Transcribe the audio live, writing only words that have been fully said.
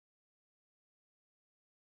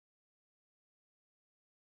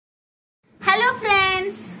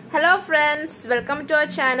Hello friends, welcome to our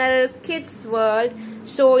channel KiDsWorLd.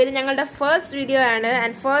 So this is our first video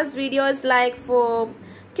and first video is like for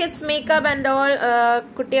kids makeup and all.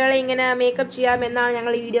 കുട്ടികളെ ഇങ്ങനെ makeup ചെയ്യാം എന്നാണ്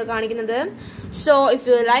ഞങ്ങൾ ഈ video കാണിക്കുന്നത്. So if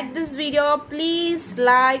you like this video, please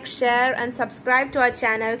like, share and subscribe to our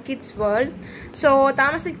channel KiDsWorLd. So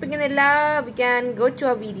താമസിപ്പിക്കുന്നില്ല, we can go to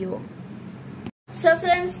our video. So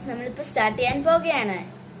friends, നമ്മളിപ്പോൾ start ചെയ്യാൻ പോകുകയാണ്.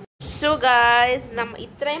 So guys,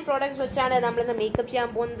 ഇത്രയും products വെച്ചാണ് നമ്മൾ ഇന്ന് മേക്കപ്പ് ചെയ്യാൻ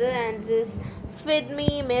പോകുന്നത്. And this is Fit Me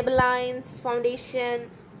Maybelline's foundation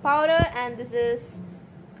powder, and this is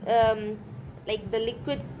like the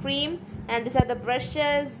liquid cream, and these are the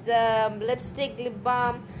brushes, the lipstick, lip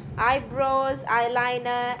balm, eyebrows,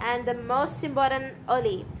 eyeliner, and the most important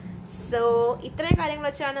olive. So ഇത്രയും കാര്യങ്ങൾ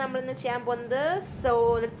വെച്ചാണ് നമ്മൾ ഇന്ന് ചെയ്യാൻ പോകുന്നത്. So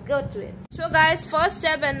let's go to it. So guys, first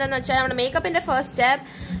step എന്താണെന്ന് വെച്ചാൽ നമ്മുടെ മേക്കപ്പിന്റെ ഫസ്റ്റ്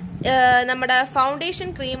സ്റ്റെപ്പ് നമ്മുടെ ഫൗണ്ടേഷൻ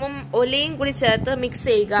ക്രീമും ഒലയും കൂടി ചേർത്ത് മിക്സ്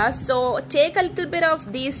ചെയ്യുക. So take A little bit of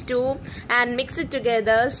these two and mix it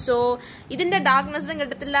together. So ഇതിന്റെ ഡാർക്ക്നെസ്സും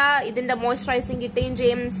കിട്ടത്തില്ല, ഇതിന്റെ മോയ്സ്ചറൈസിങ് കിട്ടുകയും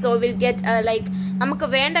ചെയ്യും. സോ വിൽ ഗെറ്റ് ലൈക്ക് നമുക്ക്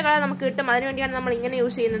വേണ്ട കളർ നമുക്ക് കിട്ടും. അതിനുവേണ്ടിയാണ് നമ്മൾ ഇങ്ങനെ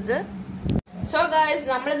യൂസ് ചെയ്യുന്നത്. സോ ഗൈസ്,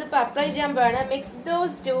 നമ്മളിതിപ്പോൾ അപ്ലൈ ചെയ്യാൻ പോവാണ്. Mix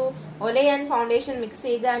those to Ola and foundation mix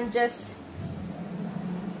ചെയ്ത് and just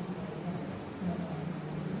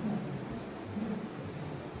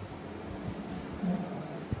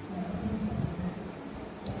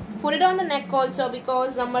put it on the neck also,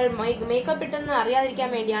 because നമ്മൾ മേക്കപ്പ് ഇട്ടെന്ന് അറിയാതിരിക്കാൻ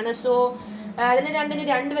വേണ്ടിയാണ്. സോ അതിന്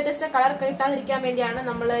രണ്ട് വ്യത്യസ്ത കളർ കിട്ടാതിരിക്കാൻ വേണ്ടിയാണ്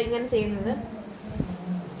നമ്മൾ ഇങ്ങനെ ചെയ്യുന്നത്.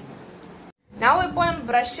 ഞാൻ ഇപ്പോൾ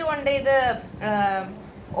ബ്രഷ് കൊണ്ട് ഇത്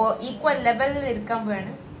ഈക്വൽ ലെവലിൽ എടുക്കാൻ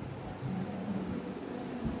പോവാണ്.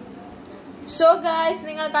 സോ ഗായ്സ്,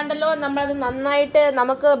 നിങ്ങൾ കണ്ടല്ലോ, നമ്മളത് നന്നായിട്ട്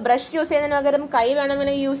നമുക്ക് ബ്രഷ് യൂസ് ചെയ്യുന്നതിന് പകരം കൈ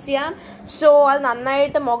വേണമെങ്കിൽ യൂസ് ചെയ്യാം. സോ അത്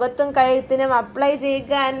നന്നായിട്ട് മുഖത്തും കഴുത്തിനും അപ്ലൈ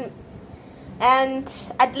ചെയ്യുക. And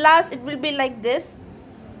at last it will be like this.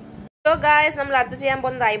 So guys, നമ്മൾ അടുത്ത് ചെയ്യാൻ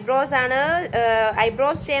പോകുന്നത് ഐബ്രോസ് ആണ്.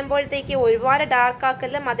 ഐബ്രോസ് ചെയ്യുമ്പോഴത്തേക്ക് ഒരുപാട് ഡാർക്ക്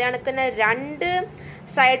ആക്കല്ല, അതേണക്കിന് രണ്ട്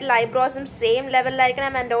സൈഡിൽ ഐബ്രോസും സെയിം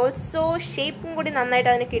ലെവലിലായിരിക്കണം. ആൻഡ് ഓൾസോ ഷേപ്പും കൂടി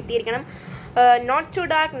നന്നായിട്ട് അതിന് കിട്ടിയിരിക്കണം. Not to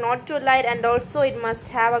dark, not to light, and also it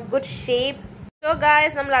must have A good shape. So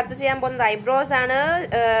guys, നമ്മൾ അടുത്ത് ചെയ്യാൻ പോകുന്നത് ഐബ്രോസ് ആണ്.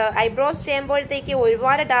 ഐബ്രോസ് ചെയ്യുമ്പോഴത്തേക്ക്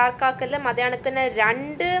ഒരുപാട് ഡാർക്ക് ആക്കല്ല, അതേണക്കിന്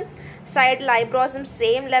രണ്ട് സൈഡിൽ ഐബ്രോസും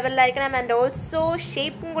സെയിം ലെവലിലായിരിക്കണം. ആൻഡ് ഓൾസോ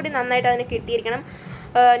ഷേപ്പും കൂടി നന്നായിട്ട് അതിന് കിട്ടിയിരിക്കണം.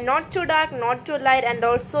 Not to dark, not to light, and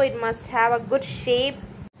also it must have A good shape.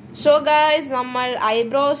 So guys, നമ്മൾ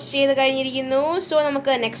ഐബ്രോസ് ചെയ്ത് കഴിഞ്ഞിരിക്കുന്നു. സോ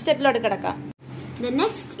നമുക്ക് നെക്സ്റ്റ് സ്റ്റെപ്പിലോട്ട് കിടക്കാം. The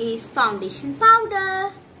next is foundation powder.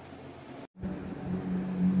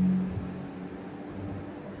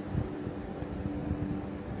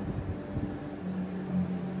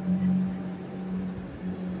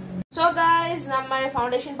 So guys, നമ്മൾ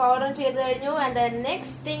ഫൗണ്ടേഷൻ പൗഡർ ചെയ്ത് കഴിഞ്ഞു. ആൻഡ് ദ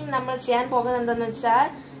നെക്സ്റ്റ് തിങ് നമ്മൾ ചെയ്യാൻ പോകുന്നത് എന്താണെന്ന് വെച്ചാൽ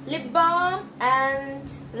lip balm and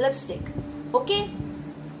lipstick. Okay,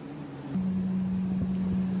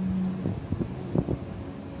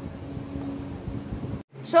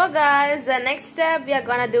 so guys, the next step we are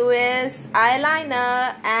gonna do is eyeliner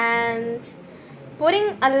and putting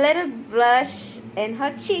a little blush in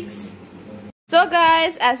her cheeks. So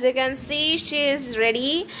guys, as you can see, she is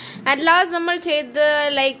ready. At last നമ്മൾ ചെയ്ത്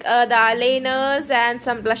like the eyeliners and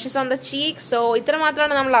some blushes on the cheeks. So ഇത്ര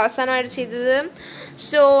മാത്രമാണ് നമ്മൾ അവസാനമായിട്ട് ചെയ്തത്.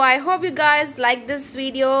 So I hope you guys like this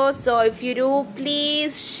video. So if you do,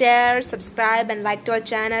 please share, subscribe and like to our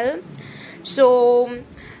channel. So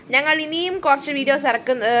ഞങ്ങൾ ഇനിയും കുറച്ച്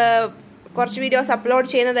videos upload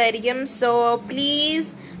ചെയ്യുന്നതായിരിക്കും. So please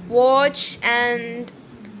watch and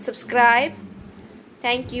subscribe.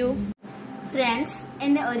 Thank you. Friends,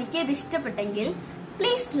 എന്നെ ഒരിക്കൽ ഇത് ഇഷ്ടപ്പെട്ടെങ്കിൽ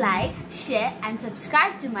please like, share and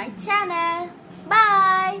subscribe to my channel.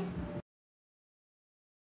 Bye.